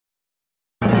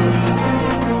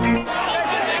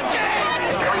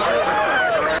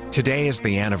Today is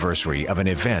the anniversary of an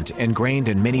event ingrained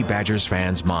in many Badgers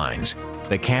fans' minds,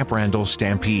 the Camp Randall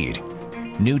stampede.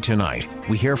 New tonight,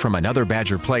 we hear from another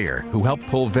Badger player who helped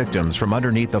pull victims from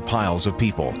underneath the piles of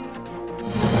people.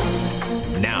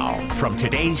 Now, from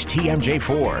today's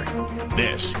TMJ4,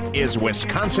 this is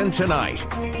Wisconsin Tonight.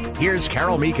 Here's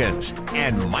Carol Meekins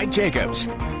and Mike Jacobs.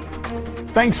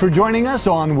 Thanks for joining us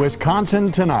on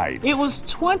Wisconsin Tonight. It was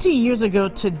 20 years ago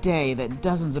today that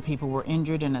dozens of people were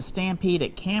injured in a stampede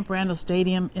at Camp Randall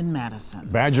Stadium in Madison.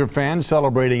 Badger fans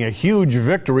celebrating a huge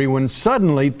victory when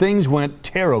suddenly things went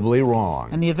terribly wrong.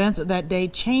 And the events of that day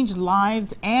changed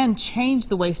lives and changed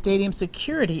the way stadium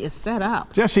security is set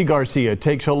up. Jessie Garcia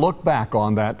takes a look back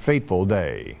on that fateful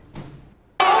day.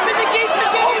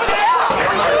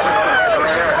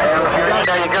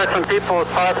 You got some people with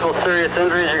possible serious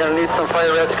injuries. You're going to need some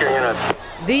fire rescue units.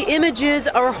 The images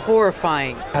are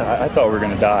horrifying. I thought we were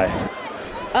going to die.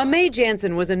 May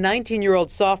Jansen was a 19-year-old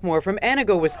sophomore from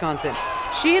Anago, Wisconsin.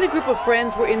 She and a group of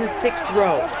friends were in the 6th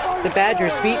row. The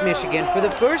Badgers beat Michigan for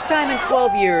the first time in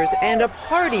 12 years, and a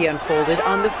party unfolded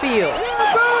on the field.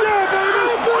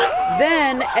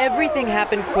 Then everything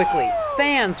happened quickly.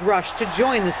 Fans rushed to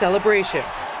join the celebration.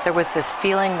 There was this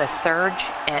feeling, this surge,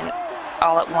 and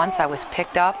all at once I was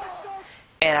picked up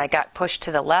and I got pushed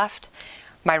to the left.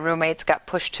 My roommates got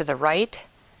pushed to the right,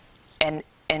 and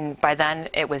by then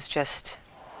it was just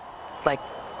like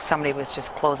somebody was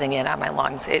just closing in on my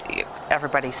lungs.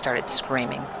 Everybody started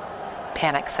screaming.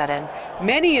 Panic set in.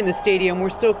 Many in the stadium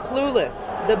were still clueless.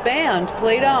 The band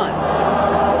played on.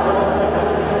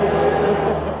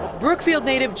 Brookfield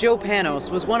native Joe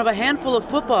Panos was one of a handful of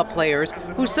football players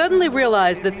who suddenly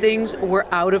realized that things were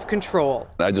out of control.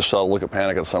 I just saw a look of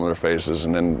panic on some of their faces,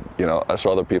 and then, I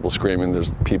saw other people screaming,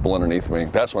 there's people underneath me.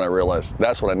 That's when I realized,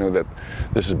 that's when I knew that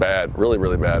this is bad, really,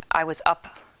 really bad. I was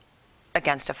up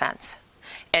against a fence,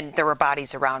 and there were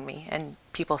bodies around me, and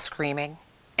people screaming,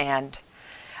 and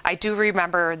I do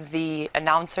remember the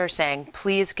announcer saying,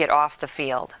 "Please get off the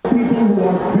field." People who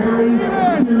are very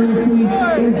seriously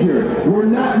injured. We're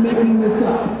not making this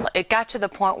up. It got to the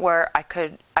point where I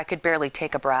could barely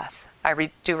take a breath.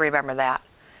 I do remember that.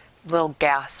 Little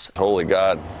gasp. Holy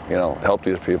God, help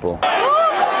these people.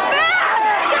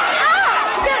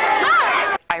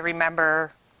 I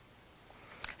remember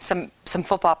some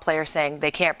football players saying,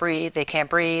 "They can't breathe, they can't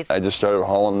breathe." I just started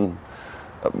hauling,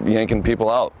 yanking people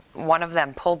out. One of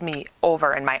them pulled me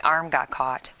over and my arm got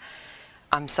caught.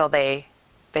 So they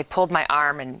pulled my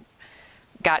arm and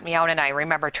got me out, and I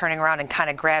remember turning around and kind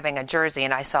of grabbing a jersey,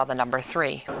 and I saw the number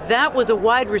 3. That was a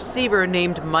wide receiver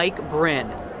named Mike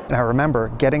Bryn. And I remember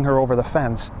getting her over the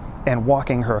fence and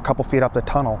walking her a couple feet up the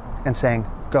tunnel and saying,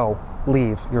 "Go,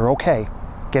 leave, you're okay,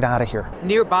 get out of here."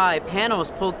 Nearby,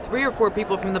 Panos pulled 3 or 4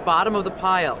 people from the bottom of the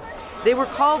pile. They were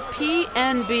called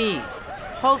PNBs,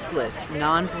 pulseless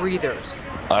non-breathers.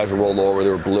 Eyes were rolled over, they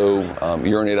were blue,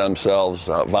 urinated on themselves,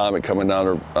 vomit coming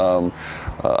down out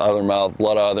of their mouth,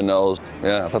 blood out of their nose.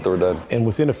 Yeah, I thought they were dead. And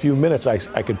within a few minutes, I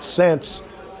could sense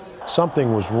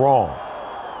something was wrong.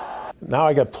 Now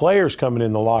I got players coming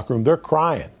in the locker room, they're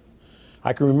crying.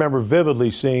 I can remember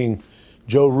vividly seeing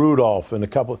Joe Rudolph and a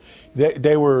couple,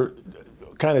 they were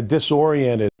kind of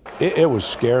disoriented. It was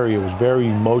scary, it was very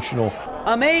emotional.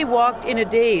 May walked in a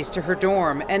daze to her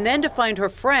dorm and then to find her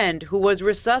friend who was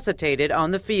resuscitated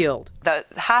on the field. The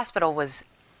hospital was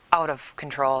out of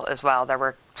control as well. There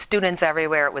were students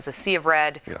everywhere. It was a sea of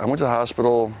red. I went to the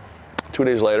hospital 2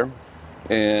 days later,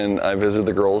 and I visited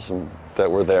the girls that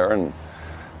were there, and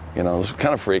it was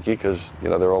kind of freaky because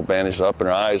they're all bandaged up, and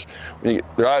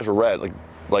their eyes were red,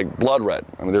 like blood red.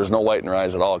 I mean, there's no white in their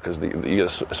eyes at all because you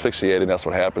get asphyxiated, and that's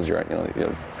what happens. Your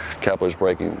capillaries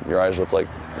breaking. Your eyes look like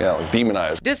demon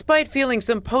eyes. Despite feeling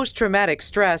some post-traumatic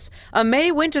stress,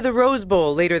 May went to the Rose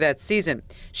Bowl later that season.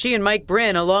 She and Mike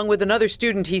Bryn, along with another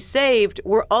student he saved,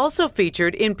 were also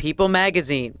featured in People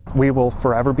magazine. We will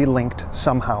forever be linked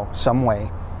somehow, some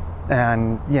way.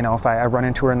 And, if I run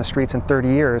into her in the streets in 30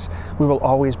 years, we will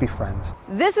always be friends.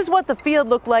 This is what the field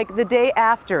looked like the day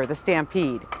after the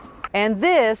stampede. And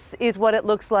this is what it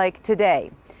looks like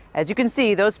today. As you can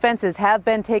see, those fences have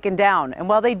been taken down. And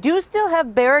while they do still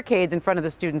have barricades in front of the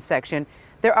student section,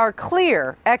 there are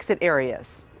clear exit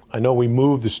areas. I know we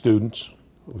moved the students.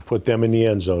 We put them in the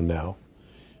end zone now.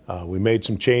 We made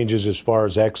some changes as far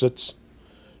as exits,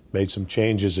 made some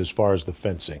changes as far as the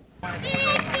fencing.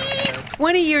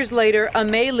 20 years later,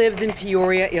 May lives in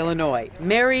Peoria, Illinois,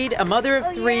 married, a mother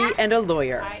of 3, and a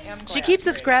lawyer. She keeps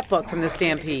a scrapbook from the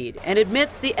stampede and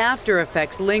admits the after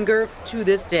effects linger to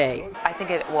this day. I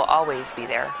think it will always be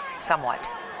there, somewhat.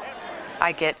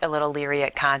 I get a little leery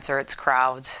at concerts,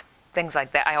 crowds, things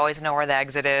like that. I always know where the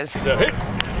exit is.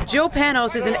 Joe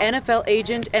Panos is an NFL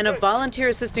agent and a volunteer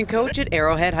assistant coach at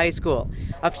Arrowhead High School.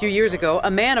 A few years ago,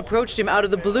 a man approached him out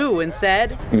of the blue and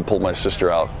said, "You pulled my sister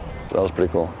out." So that was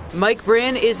pretty cool. Mike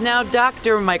Bryn is now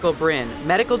Dr. Michael Bryn,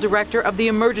 medical director of the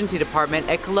emergency department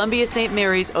at Columbia St.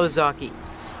 Mary's Ozaki.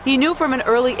 He knew from an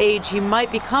early age he might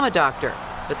become a doctor,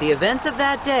 but the events of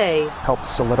that day helped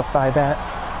solidify that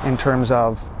in terms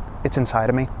of it's inside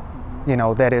of me. You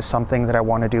know, that is something that I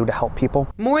want to do to help people.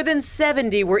 More than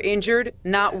 70 were injured,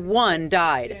 not one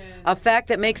died. A fact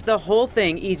that makes the whole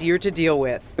thing easier to deal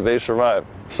with. They survived,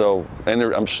 so, and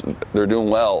they're doing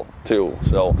well too.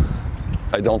 So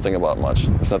I don't think about much.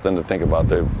 It's nothing to think about.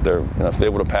 They're you know, if they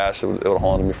would have passed, it would have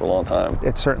haunted me for a long time.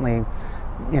 It certainly,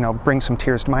 you know, brings some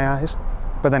tears to my eyes,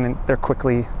 but then they're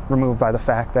quickly removed by the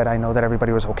fact that I know that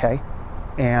everybody was okay.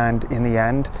 And in the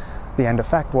end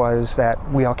effect was that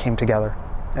we all came together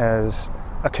as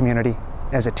a community,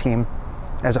 as a team,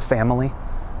 as a family,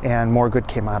 and more good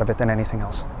came out of it than anything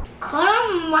else.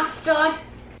 Mustard.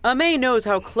 Amay knows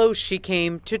how close she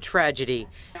came to tragedy.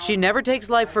 She never takes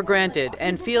life for granted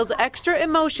and feels extra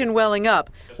emotion welling up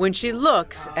when she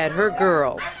looks at her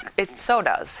girls. It so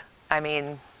does. I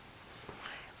mean,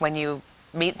 when you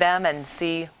meet them and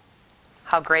see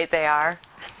how great they are,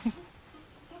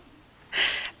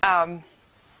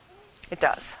 it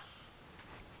does.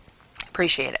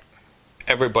 Appreciate it.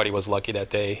 Everybody was lucky that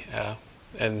day,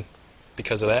 and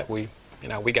because of that, we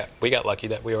got lucky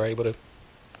that we were able to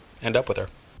end up with her.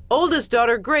 Oldest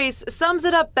daughter Grace sums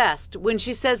it up best when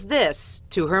she says this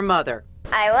to her mother.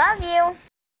 I love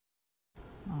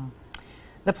you.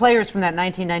 The players from that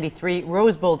 1993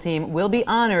 Rose Bowl team will be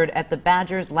honored at the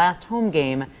Badgers' last home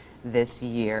game this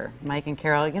year. Mike and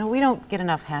Carol, you know, we don't get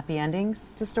enough happy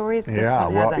endings to stories. This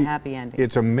one has a happy ending.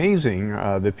 It's amazing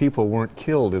that people weren't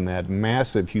killed in that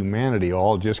massive humanity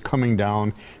all just coming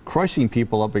down, crushing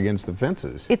people up against the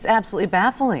fences. It's absolutely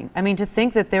baffling. I mean, to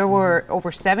think that there were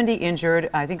over 70 injured,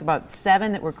 I think about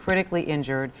 7 that were critically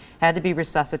injured, had to be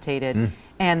resuscitated,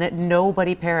 and that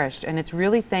nobody perished. And it's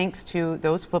really thanks to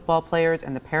those football players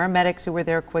and the paramedics who were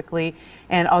there quickly,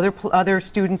 and other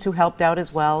students who helped out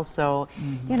as well. So,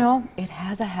 you know, it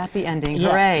has a happy ending. Yeah.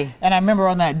 Hooray. And I remember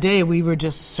on that day, we were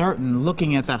just certain,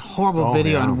 looking at that horrible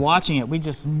video and watching it, we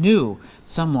just knew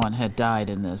someone had died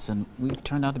in this, and we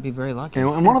turned out to be very lucky.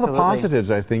 And one of the positives,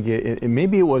 I think,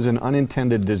 maybe it was an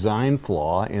unintended design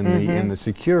flaw in the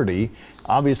security.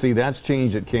 Obviously, that's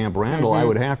changed at Camp Randall. I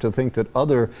would have to think that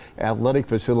other athletic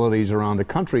facilities around the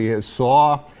country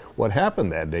saw what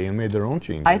happened that day and made their own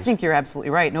changes. I think you're absolutely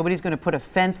right. Nobody's going to put a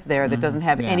fence there that doesn't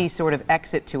have any sort of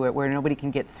exit to it where nobody can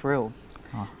get through.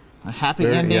 A happy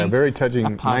ending. Yeah, very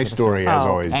touching. Nice story as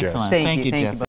always, Jess. Excellent. Thank you, Jess.